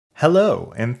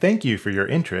Hello, and thank you for your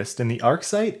interest in the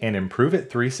ArcSite and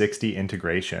improveit 360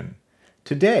 integration.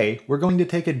 Today, we're going to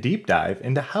take a deep dive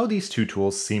into how these two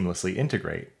tools seamlessly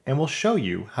integrate, and we'll show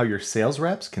you how your sales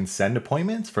reps can send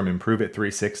appointments from improveit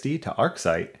 360 to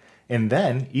ArcSite, and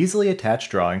then easily attach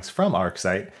drawings from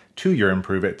ArcSite to your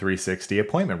improveit 360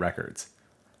 appointment records.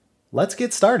 Let's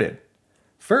get started.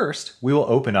 First, we will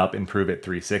open up improveit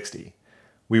 360.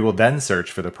 We will then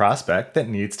search for the prospect that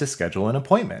needs to schedule an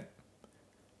appointment.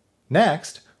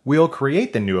 Next, we'll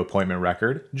create the new appointment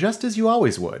record just as you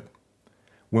always would.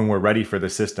 When we're ready for the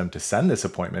system to send this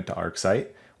appointment to ArcSite,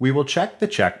 we will check the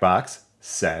checkbox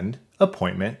Send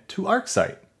Appointment to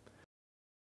ArcSite.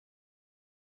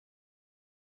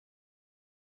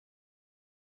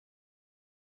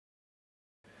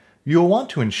 You'll want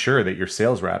to ensure that your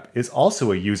sales rep is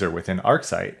also a user within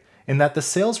ArcSite and that the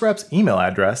sales rep's email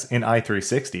address in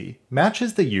i360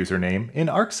 matches the username in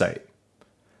ArcSite.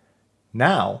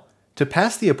 Now, to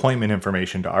pass the appointment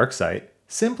information to ArcSite,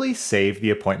 simply save the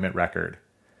appointment record.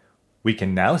 We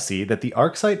can now see that the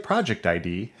ArcSite project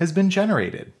ID has been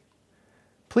generated.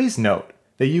 Please note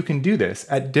that you can do this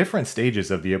at different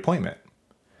stages of the appointment.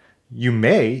 You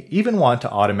may even want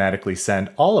to automatically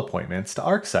send all appointments to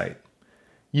ArcSite.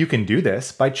 You can do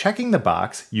this by checking the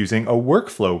box using a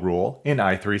workflow rule in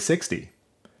i360.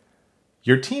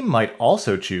 Your team might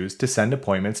also choose to send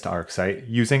appointments to ArcSite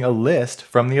using a list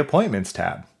from the Appointments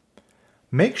tab.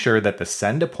 Make sure that the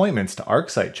Send Appointments to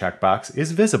ArcSite checkbox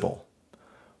is visible.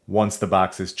 Once the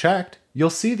box is checked, you'll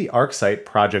see the ArcSite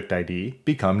project ID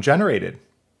become generated.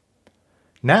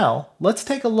 Now, let's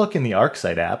take a look in the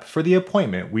ArcSite app for the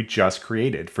appointment we just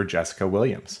created for Jessica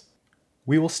Williams.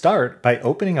 We will start by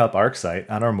opening up ArcSite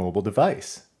on our mobile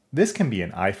device. This can be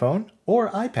an iPhone or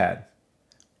iPad.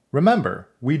 Remember,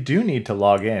 we do need to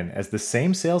log in as the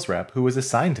same sales rep who was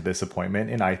assigned to this appointment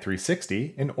in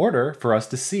i360 in order for us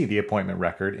to see the appointment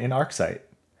record in ArcSite.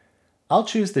 I'll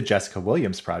choose the Jessica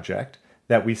Williams project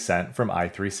that we sent from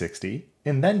i360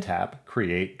 and then tap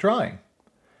Create Drawing.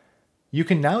 You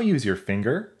can now use your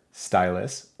finger,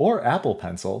 stylus, or Apple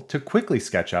Pencil to quickly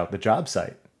sketch out the job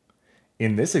site.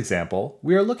 In this example,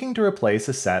 we are looking to replace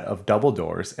a set of double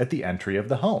doors at the entry of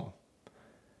the home.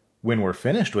 When we're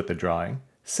finished with the drawing,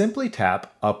 simply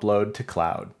tap Upload to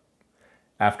Cloud.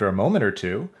 After a moment or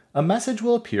two, a message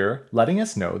will appear letting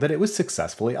us know that it was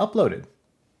successfully uploaded.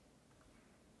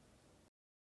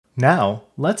 Now,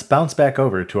 let's bounce back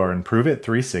over to our improveit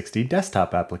 360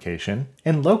 desktop application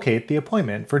and locate the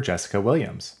appointment for Jessica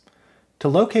Williams. To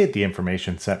locate the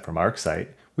information sent from ArcSite,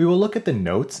 we will look at the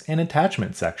Notes and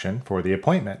Attachment section for the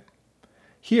appointment.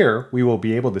 Here, we will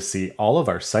be able to see all of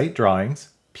our site drawings,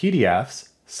 PDFs,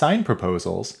 signed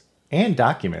proposals, and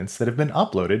documents that have been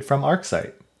uploaded from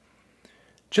ArcSite.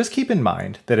 Just keep in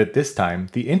mind that at this time,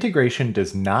 the integration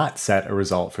does not set a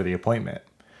result for the appointment.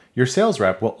 Your sales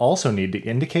rep will also need to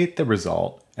indicate the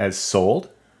result as sold,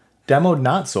 demoed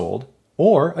not sold,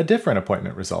 or a different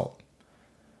appointment result.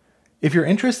 If you're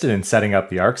interested in setting up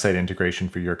the ArcSite integration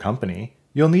for your company,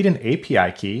 you'll need an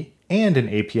API key and an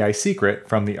API secret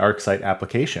from the ArcSite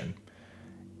application.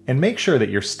 And make sure that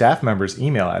your staff member's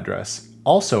email address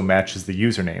also matches the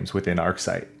usernames within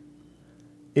ArcSite.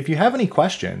 If you have any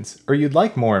questions or you'd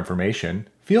like more information,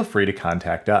 feel free to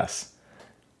contact us.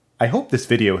 I hope this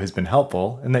video has been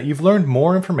helpful and that you've learned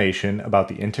more information about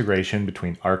the integration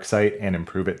between ArcSite and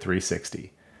improveit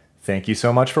 360. Thank you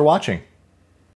so much for watching.